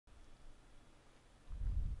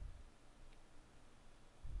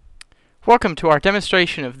Welcome to our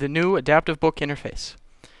demonstration of the new Adaptive Book interface.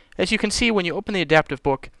 As you can see, when you open the Adaptive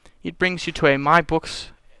Book, it brings you to a My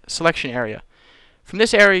Books selection area. From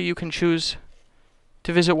this area you can choose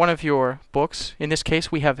to visit one of your books. In this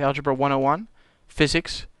case we have Algebra 101,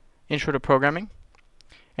 Physics, Intro to Programming.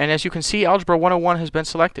 And as you can see, Algebra 101 has been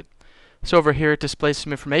selected. So over here it displays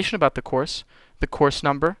some information about the course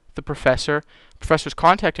number, the professor's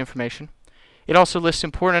contact information. It also lists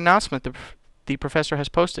important announcement the professor has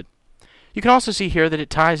posted. You can also see here that it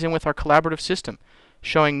ties in with our collaborative system,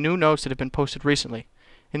 showing new notes that have been posted recently.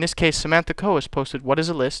 In this case, Samantha Coe has posted What is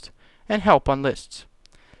a List and Help on Lists.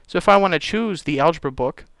 So if I want to choose the algebra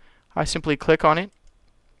book, I simply click on it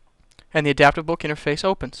and the Adaptive Book interface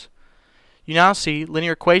opens. You now see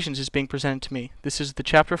linear equations is being presented to me. This is the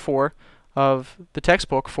chapter 4 of the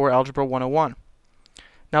textbook for Algebra 101.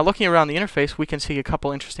 Now looking around the interface, we can see a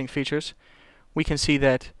couple interesting features. We can see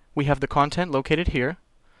that we have the content located here,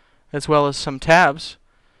 as well as some tabs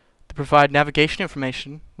that provide navigation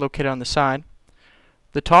information located on the side.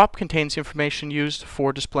 The top contains information used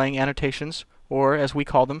for displaying annotations, or as we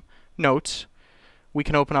call them, notes. We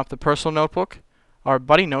can open up the personal notebook, our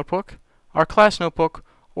buddy notebook, our class notebook,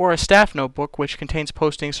 or a staff notebook which contains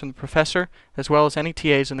postings from the professor as well as any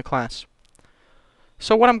TAs in the class.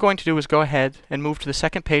 So what I'm going to do is go ahead and move to the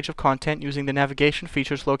second page of content using the navigation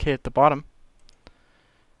features located at the bottom.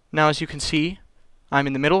 Now as you can see, I'm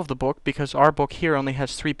in the middle of the book because our book here only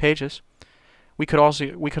has 3 pages. We could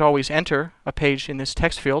always enter a page in this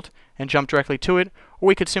text field and jump directly to it, or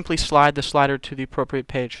we could simply slide the slider to the appropriate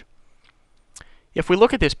page. If we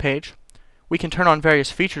look at this page, we can turn on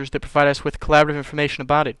various features that provide us with collaborative information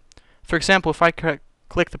about it. For example, if I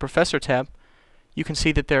click the Professor tab, you can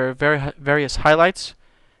see that there are various highlights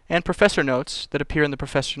and professor notes that appear in the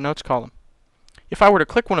Professor Notes column. If I were to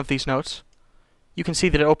click one of these notes, you can see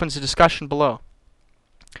that it opens a discussion below.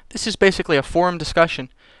 This is basically a forum discussion,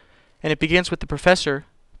 and it begins with the professor,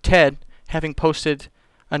 Ted, having posted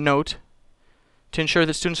a note to ensure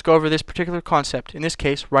that students go over this particular concept, in this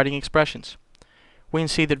case, writing expressions. We can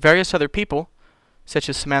see that various other people, such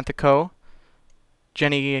as Samantha Coe,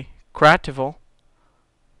 Jenny Kratival,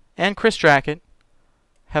 and Chris Drackett,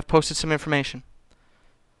 have posted some information.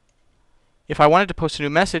 If I wanted to post a new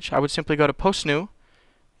message, I would simply go to Post New,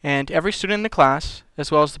 and every student in the class, as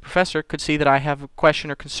well as the professor, could see that I have a question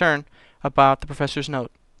or concern about the professor's note.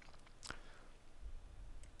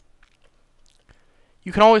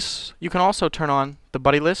 You can also turn on the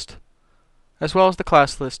buddy list, as well as the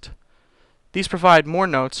class list. These provide more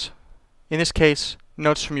notes, in this case,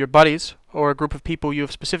 notes from your buddies, or a group of people you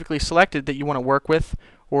have specifically selected that you want to work with,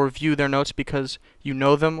 or view their notes because you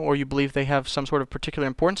know them, or you believe they have some sort of particular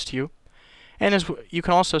importance to you. And you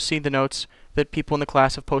can also see the notes that people in the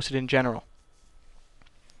class have posted in general.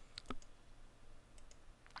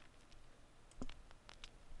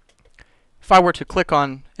 If I were to click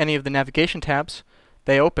on any of the navigation tabs,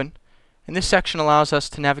 they open, and this section allows us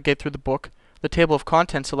to navigate through the book. The table of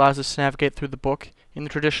contents allows us to navigate through the book in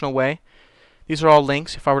the traditional way. These are all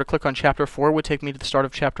links. If I were to click on Chapter 4, it would take me to the start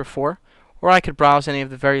of Chapter 4, or I could browse any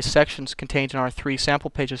of the various sections contained in our 3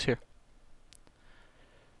 sample pages here.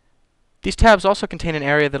 These tabs also contain an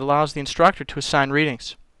area that allows the instructor to assign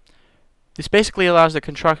readings. This basically allows the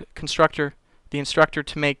instructor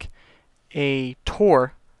to make a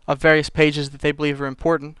tour of various pages that they believe are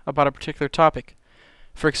important about a particular topic.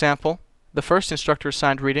 For example, the first instructor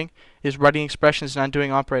assigned reading is Writing Expressions and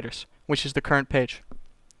Undoing Operators, which is the current page.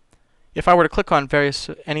 If I were to click on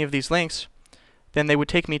any of these links, then they would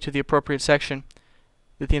take me to the appropriate section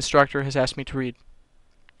that the instructor has asked me to read.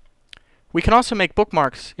 We can also make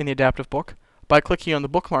bookmarks in the Adaptive Book by clicking on the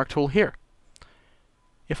Bookmark tool here.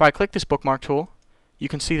 If I click this Bookmark tool, you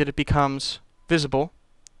can see that it becomes visible,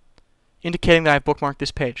 indicating that I've bookmarked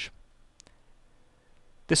this page.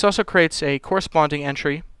 This also creates a corresponding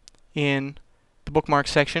entry in the Bookmark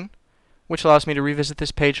section, which allows me to revisit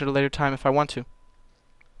this page at a later time if I want to.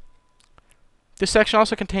 This section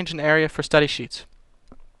also contains an area for study sheets.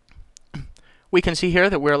 We can see here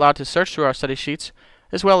that we're allowed to search through our study sheets,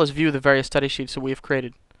 as well as view the various study sheets that we have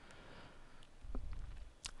created.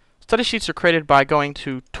 Study sheets are created by going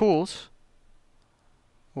to Tools,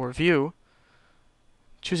 or View,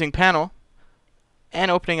 choosing Panel,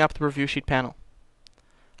 and opening up the Review Sheet panel.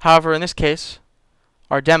 However, in this case,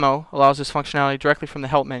 our demo allows this functionality directly from the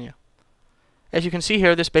Help menu. As you can see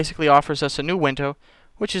here, this basically offers us a new window,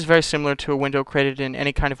 which is very similar to a window created in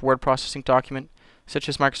any kind of word processing document, such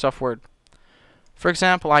as Microsoft Word. For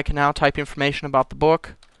example, I can now type information about the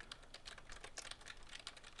book.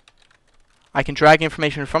 I can drag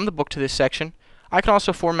information from the book to this section. I can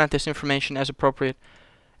also format this information as appropriate,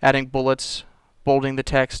 adding bullets, bolding the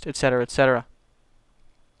text, etc., etc.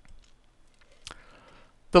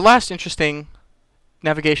 The last interesting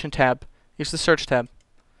navigation tab is the Search tab.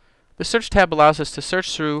 The Search tab allows us to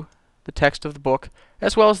search through the text of the book,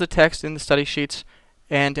 as well as the text in the study sheets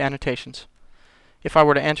and annotations. If I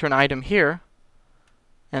were to enter an item here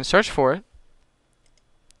and search for it,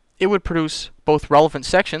 it would produce both relevant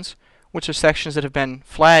sections, which are sections that have been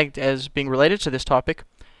flagged as being related to this topic,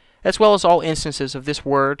 as well as all instances of this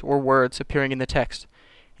word or words appearing in the text.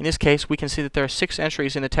 In this case, we can see that there are 6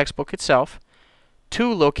 entries in the textbook itself,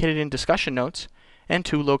 2 located in discussion notes, and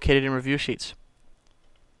 2 located in review sheets.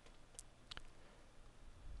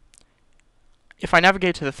 If I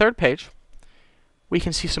navigate to the 3rd page, we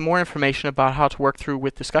can see some more information about how to work through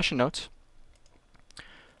with discussion notes.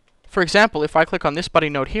 For example, if I click on this buddy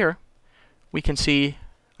note here, we can see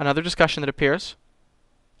another discussion that appears,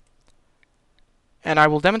 and I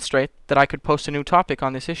will demonstrate that I could post a new topic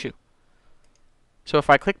on this issue. So if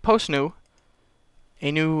I click Post New,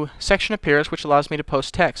 a new section appears which allows me to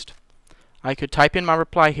post text. I could type in my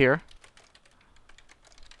reply here,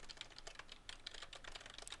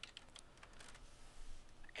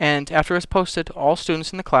 and after it's posted, all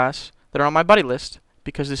students in the class that are on my buddy list,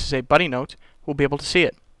 because this is a buddy note, will be able to see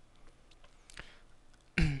it.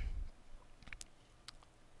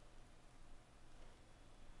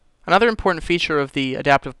 Another important feature of the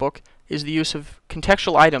adaptive book is the use of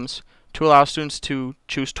contextual items to allow students to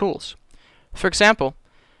choose tools. For example,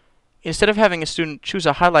 instead of having a student choose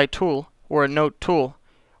a highlight tool or a note tool,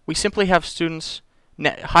 we simply have students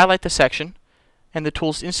highlight the section and the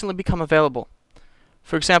tools instantly become available.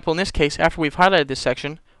 For example, in this case, after we've highlighted this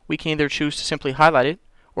section, we can either choose to simply highlight it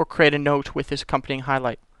or create a note with this accompanying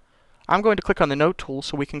highlight. I'm going to click on the note tool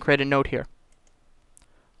so we can create a note here.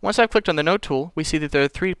 Once I've clicked on the note tool, we see that there are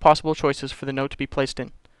 3 possible choices for the note to be placed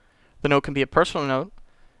in. The note can be a personal note,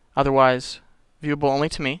 otherwise viewable only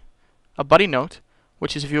to me, a buddy note,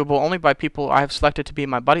 which is viewable only by people I have selected to be in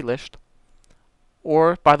my buddy list,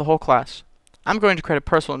 or by the whole class. I'm going to create a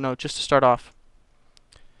personal note just to start off.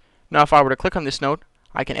 Now if I were to click on this note,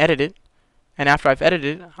 I can edit it, and after I've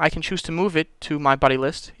edited it, I can choose to move it to my buddy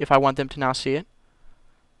list if I want them to now see it.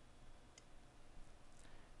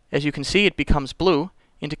 As you can see, it becomes blue,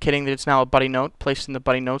 indicating that it's now a buddy note placed in the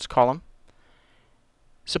buddy notes column.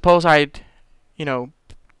 Suppose I'd,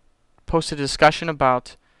 posted a discussion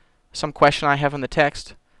about some question I have in the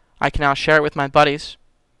text. I can now share it with my buddies.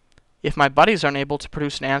 If my buddies aren't able to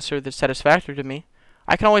produce an answer that's satisfactory to me,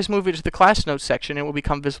 I can always move it to the class notes section and it will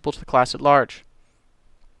become visible to the class at large.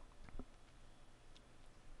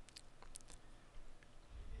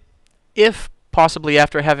 If, possibly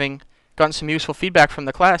after having gotten some useful feedback from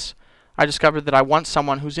the class, I discovered that I want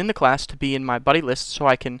someone who's in the class to be in my buddy list so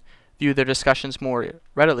I can view their discussions more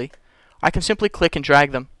readily, I can simply click and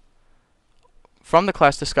drag them from the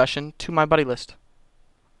class discussion to my buddy list.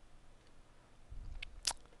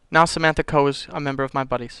 Now Samantha Coe is a member of my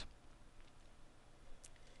buddies.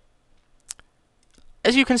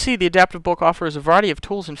 As you can see, the adaptive book offers a variety of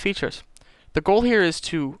tools and features. The goal here is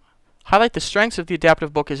to highlight the strengths of the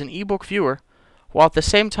adaptive book as an ebook viewer, while at the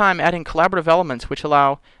same time adding collaborative elements which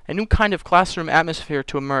allow a new kind of classroom atmosphere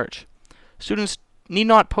to emerge. Students need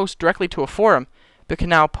not post directly to a forum, but can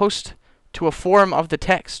now post to a forum of the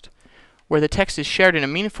text, where the text is shared in a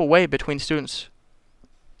meaningful way between students.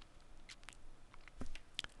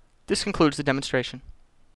 This concludes the demonstration.